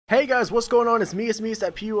Hey guys, what's going on? It's me at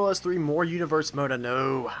PULS3, more universe mode. I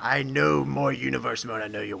know more universe mode. I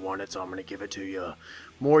know you want it, so I'm gonna give it to you.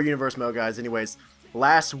 More universe mode, guys. Anyways,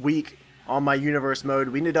 last week on my universe mode,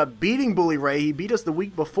 we ended up beating Bully Ray. He beat us the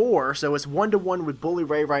week before, so it's 1-1 with Bully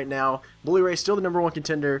Ray right now. Bully Ray is still the #1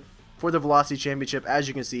 contender for the Velocity Championship. As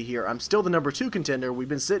you can see here, I'm still the #2 contender. We've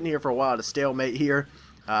been sitting here for a while at a stalemate here.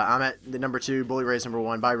 I'm at the #2, Bully Ray's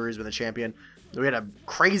 #1, Bobby Roo's been the champion. We had a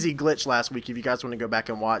crazy glitch last week, if you guys want to go back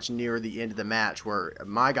and watch, near the end of the match, where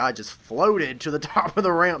my guy just floated to the top of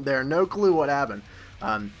the ramp there. No clue what happened.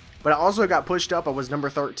 But I also got pushed up. I was number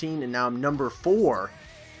 13, and now I'm number 4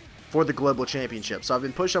 for the Global Championship. So I've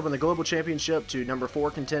been pushed up in the Global Championship to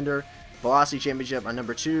 #4 contender, Velocity Championship, my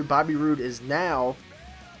 #2. Bobby Roode is now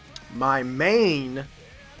my main...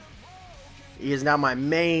 He is now my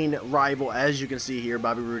main rival, as you can see here.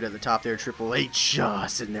 Bobby Roode at the top there. Triple H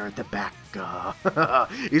sitting there at the back.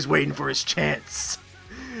 He's waiting for his chance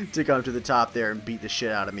to come to the top there and beat the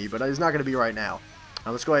shit out of me. But he's not going to be right now.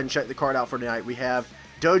 Let's go ahead and check the card out for tonight. We have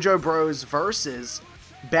Dojo Bros versus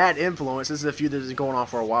Bad Influence. This is a feud that has been going on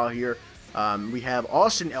for a while here. We have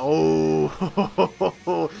Austin. Oh,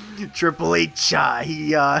 Triple H.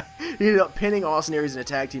 He ended up pinning Austin Aries in a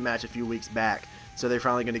tag team match a few weeks back. So they're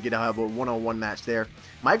finally going to get to have a one-on-one match there.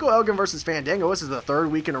 Michael Elgin versus Fandango. This is the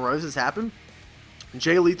 3rd week in a row this has happened.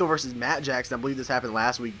 Jay Lethal versus Matt Jackson. I believe this happened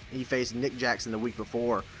last week. He faced Nick Jackson the week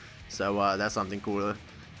before. So that's something cool.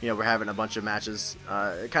 You know, we're having a bunch of matches.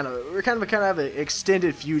 We're kind of have an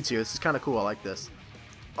extended feud here. This is kind of cool. I like this.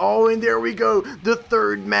 Oh, and there we go. The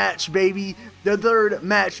 3rd match, baby. The 3rd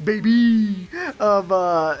match, baby, of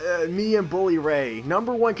me and Bully Ray.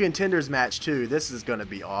 #1 contenders match, too. This is going to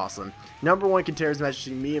be awesome. #1 contenders match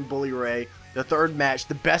between me and Bully Ray. The 3rd match,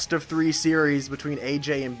 the best of 3 series between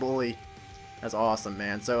AJ and Bully. That's awesome,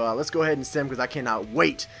 man. So let's go ahead and sim, because I cannot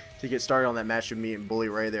wait to get started on that match with me and Bully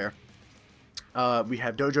Ray there. We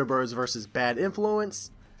have Dojo Bros versus Bad Influence.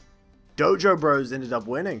 Dojo Bros ended up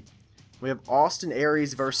winning. We have Austin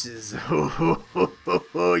Aries versus,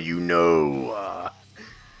 you know,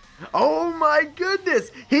 oh my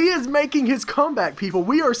goodness, he is making his comeback, people.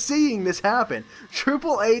 We are seeing this happen.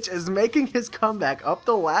 Triple H is making his comeback up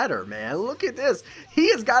the ladder, man. Look at this.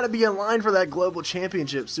 He has got to be in line for that Global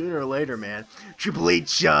Championship sooner or later, man. Triple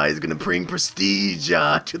H is going to bring prestige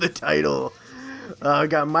to the title. We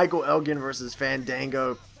got Michael Elgin versus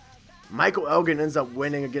Fandango. Michael Elgin ends up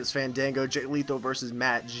winning against Fandango. Jay Lethal versus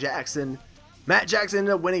Matt Jackson. Matt Jackson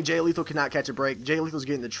ended up winning. Jay Lethal could not catch a break. Jay Lethal's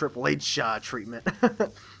getting the Triple H treatment.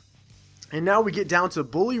 And now we get down to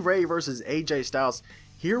Bully Ray versus AJ Styles.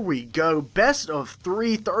 Here we go. Best of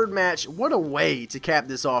 3, 3rd match. What a way to cap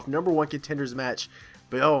this off. #1 contenders match.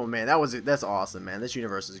 But oh man, that's awesome, man. This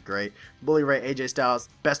universe is great. Bully Ray, AJ Styles,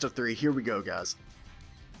 best of 3. Here we go, guys.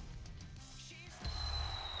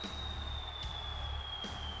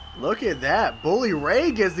 Look at that. Bully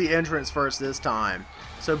Ray gets the entrance first this time.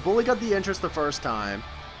 So Bully got the entrance the first time.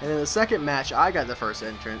 And in the 2nd match, I got the first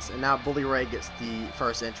entrance. And now Bully Ray gets the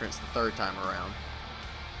first entrance the 3rd time around.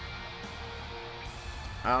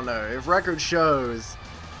 I don't know. If record shows,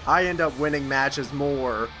 I end up winning matches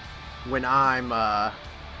more when I'm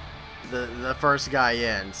the first guy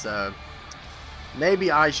in. So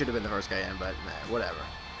maybe I should have been the first guy in, but nah, whatever.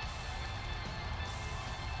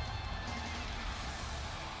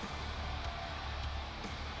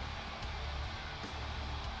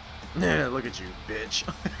 Look at you, bitch.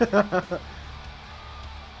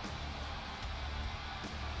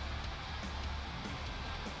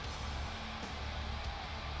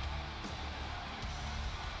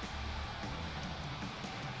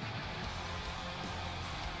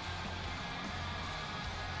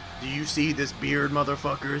 Do you see this beard,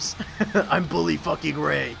 motherfuckers? I'm Bully fucking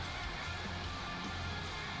Ray.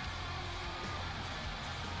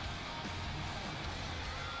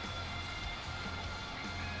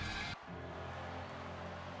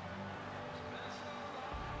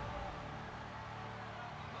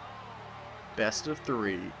 Best of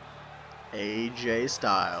 3, AJ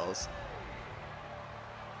Styles,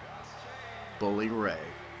 Bully Ray,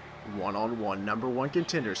 one-on-one #1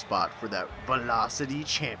 contender spot for that Velocity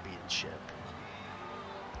Championship.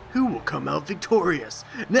 Who will come out victorious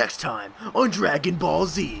next time on Dragon Ball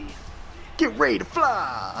Z? Get ready to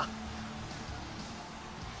fly!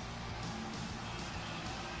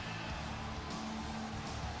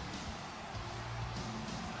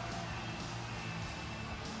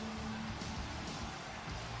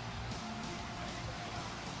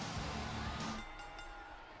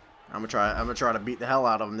 I'm gonna try to beat the hell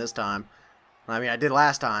out of him this time. I mean, I did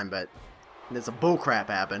last time, but then some bullcrap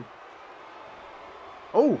happened.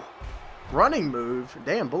 Oh! Running move?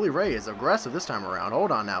 Damn, Bully Ray is aggressive this time around.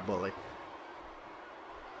 Hold on now, Bully.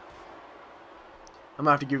 I'm going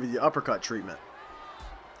to have to give you the uppercut treatment.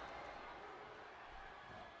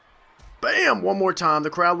 Bam! One more time. The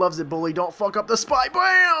crowd loves it, Bully. Don't fuck up the spike.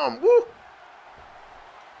 Bam! Woo!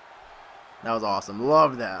 That was awesome.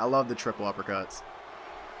 Love that. I love the triple uppercuts.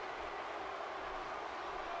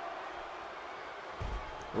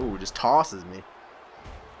 Ooh, just tosses me.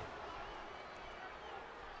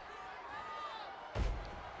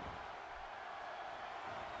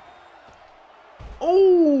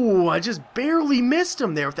 Oh, I just barely missed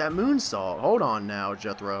him there with that moonsault. Hold on now,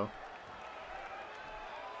 Jethro.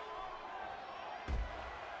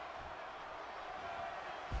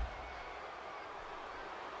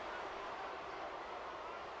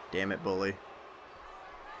 Damn it, Bully.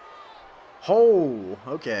 Oh,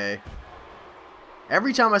 okay.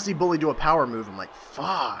 Every time I see Bully do a power move, I'm like,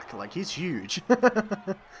 fuck, like he's huge.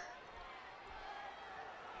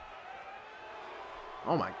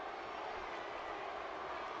 Oh my.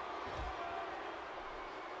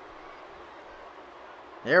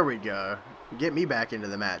 There we go. Get me back into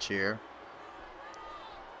the match here.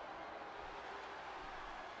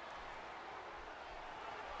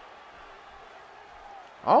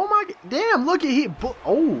 Oh my, damn, look at he.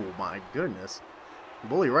 Oh my goodness.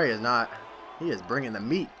 Bully Ray is not, he is bringing the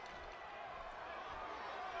meat.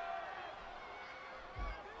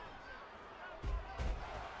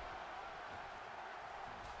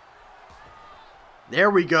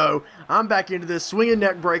 There we go. I'm back into this swinging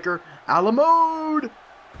neck breaker a la mode.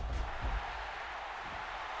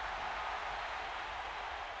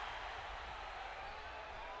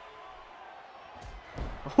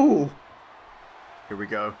 Ooh. Here we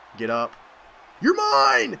go. Get up. You're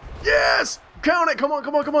mine! Yes! Count it! Come on,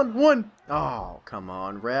 come on, come on. One. Oh, come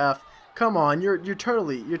on, ref. Come on, you're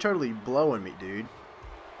totally blowing me, dude.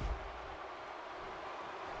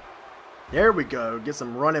 There we go. Get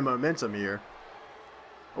some running momentum here.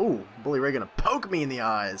 Ooh, Bully Ray gonna poke me in the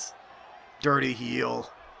eyes. Dirty heel.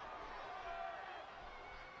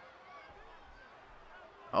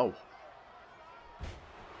 Oh.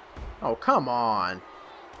 Oh, come on.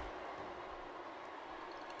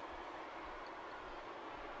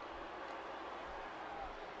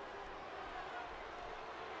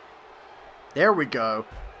 There we go.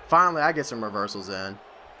 Finally, I get some reversals in.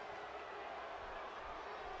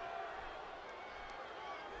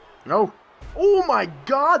 No. Oh my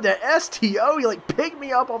god, that STO, he like picked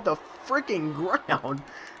me up off the freaking ground.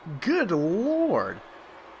 Good lord.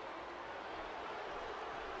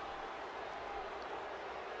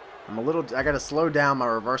 I gotta slow down my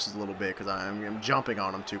reversals a little bit because I'm jumping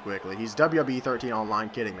on him too quickly. He's WWE 13 online,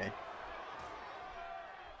 kidding me.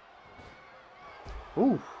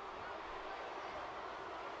 Ooh.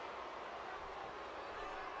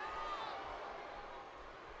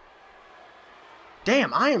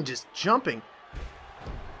 Damn, I am just jumping.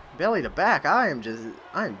 Belly to back, I am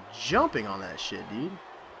jumping on that shit, dude.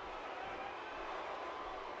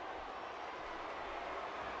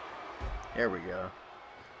 There we go.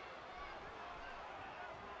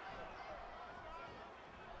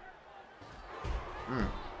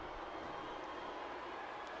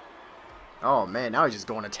 Oh man, now he's just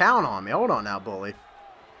going to town on me. Hold on now, Bully.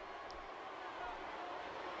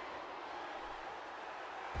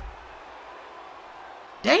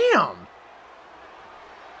 Damn!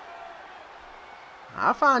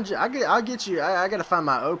 I'll get you. I gotta find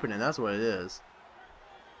my opening. That's what it is.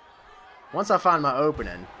 Once I find my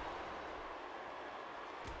opening.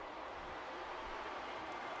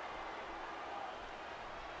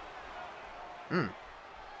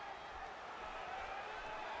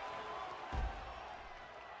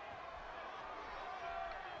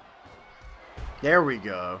 There we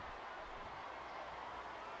go.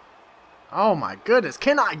 Oh my goodness,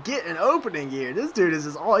 can I get an opening here? This dude is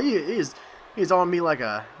just all he's on me like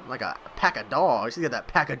a pack of dogs. He's got that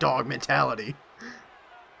pack of dog mentality.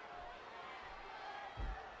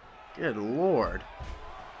 Good lord.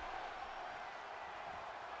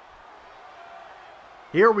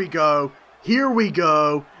 Here we go. Here we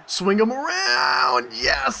go. Swing him around.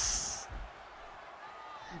 Yes.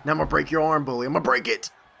 Now I'm gonna break your arm, Bully. I'm gonna break it.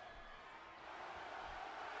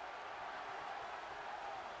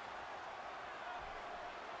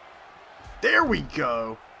 There we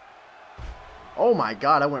go. Oh my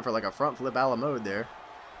god, I went for like a front flip a la mode there.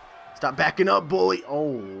 Stop backing up, Bully.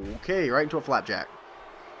 Oh, okay, right into a flapjack.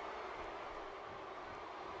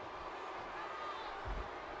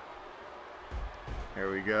 There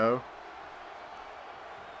we go.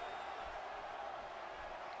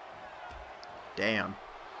 Damn.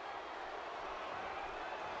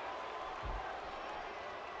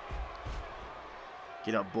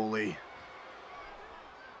 Get up, bully.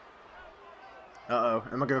 Uh-oh.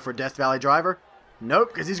 Am I going for Death Valley Driver? Nope,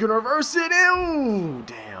 because he's going to reverse it. Ew!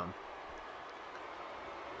 Damn.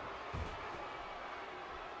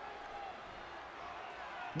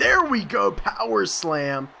 There we go. Power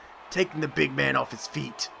slam. Taking the big man off his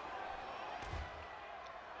feet.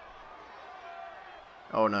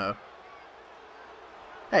 Oh, no.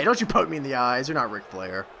 Hey, don't you poke me in the eyes. You're not Ric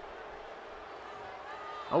Flair.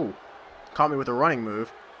 Oh. Caught me with a running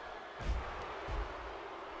move.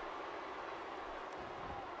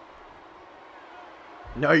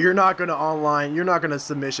 No, you're not going to online. You're not going to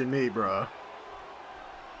submission me, bro.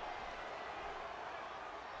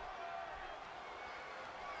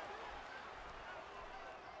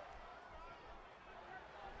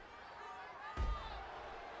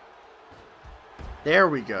 There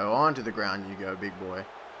we go. Onto the ground you go, big boy.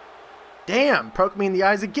 Damn, poke me in the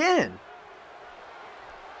eyes again.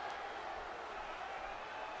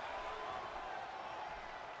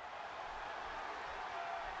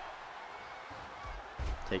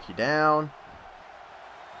 Take you down.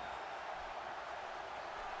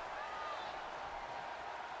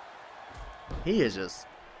 He is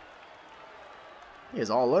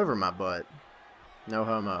all over my butt. No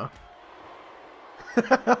homo.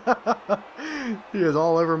 He is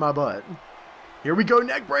all over my butt. Here we go,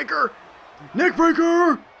 neck breaker. Neck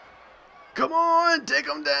breaker. Come on, take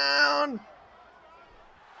him down.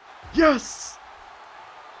 Yes.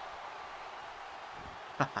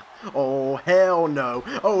 Oh, hell no.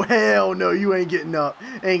 Oh, hell no. You ain't getting up.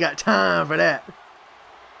 Ain't got time for that.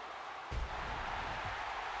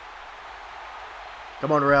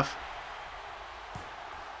 Come on, ref.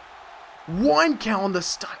 1 count on the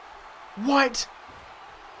style. What?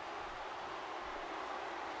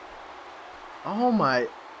 Oh my.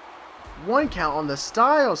 1 count on the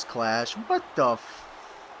Styles Clash. What the f...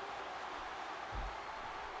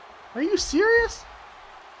 Are you serious?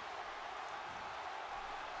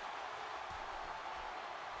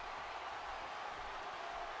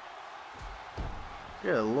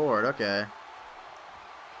 Good lord, okay.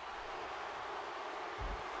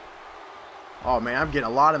 Oh man, I'm getting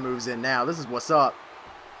a lot of moves in now. This is what's up.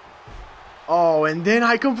 Oh, and then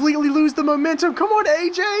I completely lose the momentum. Come on,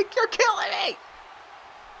 AJ. You're killing me.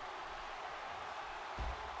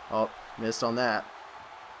 Oh, missed on that.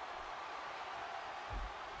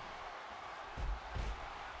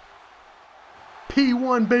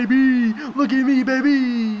 P1, baby. Look at me,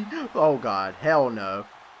 baby. Oh, God. Hell no.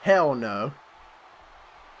 Hell no.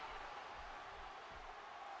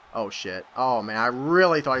 Oh, shit. Oh, man. I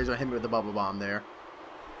really thought he was going to hit me with the bubble bomb there.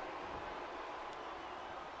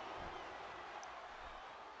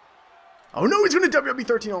 Oh, no. He's going to WWE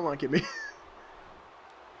 13 online. Get me.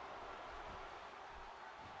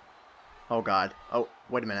 Oh, God. Oh,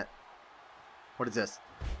 wait a minute. What is this?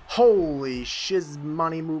 Holy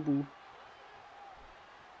shizmoney moo boo.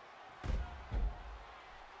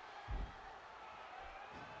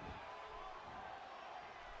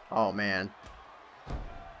 Oh, man.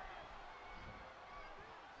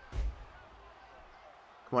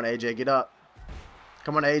 Come on, AJ, get up.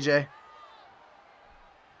 Come on, AJ.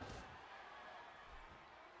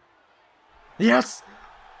 Yes!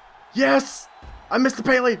 Yes! I missed the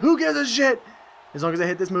Pele. Who gives a shit? As long as I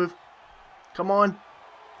hit this move. Come on.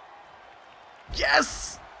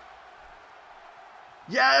 Yes!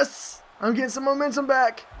 Yes! I'm getting some momentum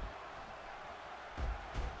back.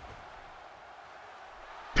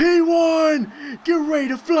 P1! Get ready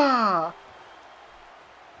to fly!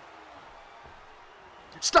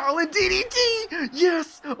 Starling DDT!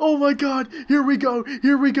 Yes! Oh my god! Here we go!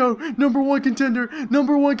 Here we go! Number one contender!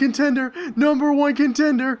 Number one contender! Number one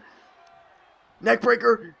contender! Neck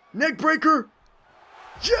breaker! Neck breaker!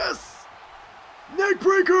 Yes! Neck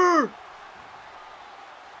breaker!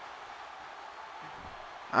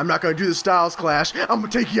 I'm not gonna do the Styles Clash. I'm gonna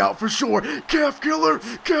take you out for sure. Calf killer!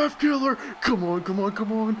 Calf killer! Come on, come on,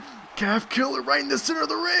 come on. Calf killer right in the center of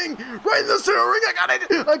the ring! Right in the center of the ring! I got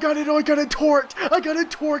it! I got it! Oh, I got it torqued! I got it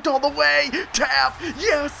torqued all the way! Calf!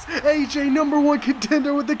 Yes! AJ, number one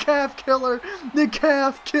contender with the calf killer! The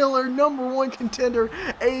calf killer, number one contender,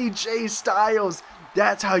 AJ Styles!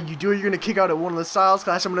 That's how you do it. You're gonna kick out at one of the Styles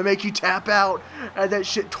Clash. I'm gonna make you tap out. I had that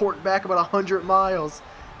shit torqued back about 100 miles.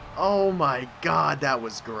 Oh my god, that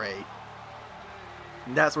was great.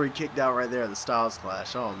 And that's where he kicked out right there, the Styles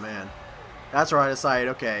Clash. Oh man. That's where I decided,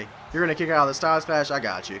 okay, you're going to kick out of the Styles Clash, I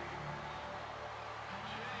got you.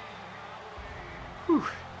 Whew.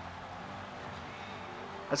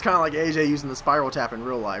 That's kind of like AJ using the spiral tap in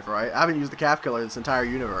real life, right? I haven't used the calf killer this entire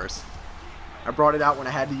universe. I brought it out when I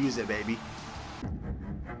had to use it, baby.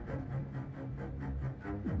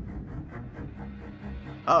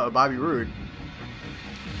 Uh-oh, Bobby Roode.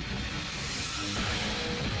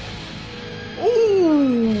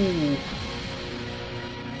 Ooh!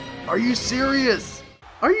 Are you serious?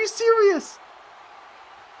 Are you serious?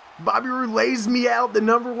 Bobby Roode lays me out, the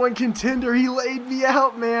 #1 contender. He laid me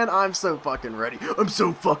out, man. I'm so fucking ready. I'm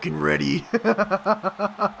so fucking ready.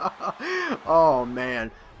 Oh, man.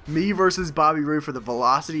 Me versus Bobby Roode for the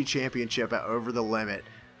Velocity Championship at Over the Limit.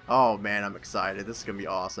 Oh, man, I'm excited. This is going to be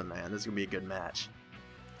awesome, man. This is going to be a good match.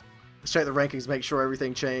 Let's check the rankings, make sure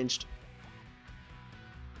everything changed.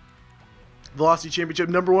 Velocity Championship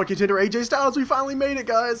 #1 contender AJ Styles. We finally made it,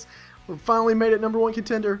 guys. We finally made it, #1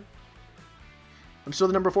 contender. I'm still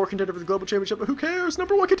the #4 contender for the Global Championship, but who cares?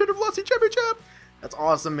 #1 contender Velocity Championship. That's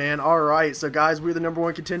awesome, man. Alright, so guys, we're the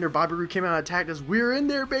 #1 contender. Bobby Roode came out and attacked us. We're in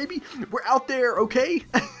there, baby. We're out there, okay?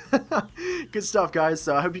 Good stuff, guys.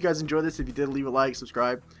 So I hope you guys enjoyed this. If you did, leave a like,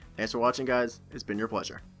 subscribe. Thanks for watching, guys. It's been your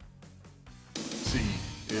pleasure.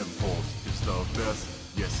 Impulse is the best.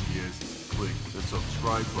 Yes, he is. Click the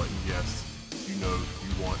subscribe button. Yes, you know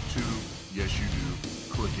you want to. Yes, you do.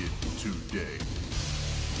 Click it today.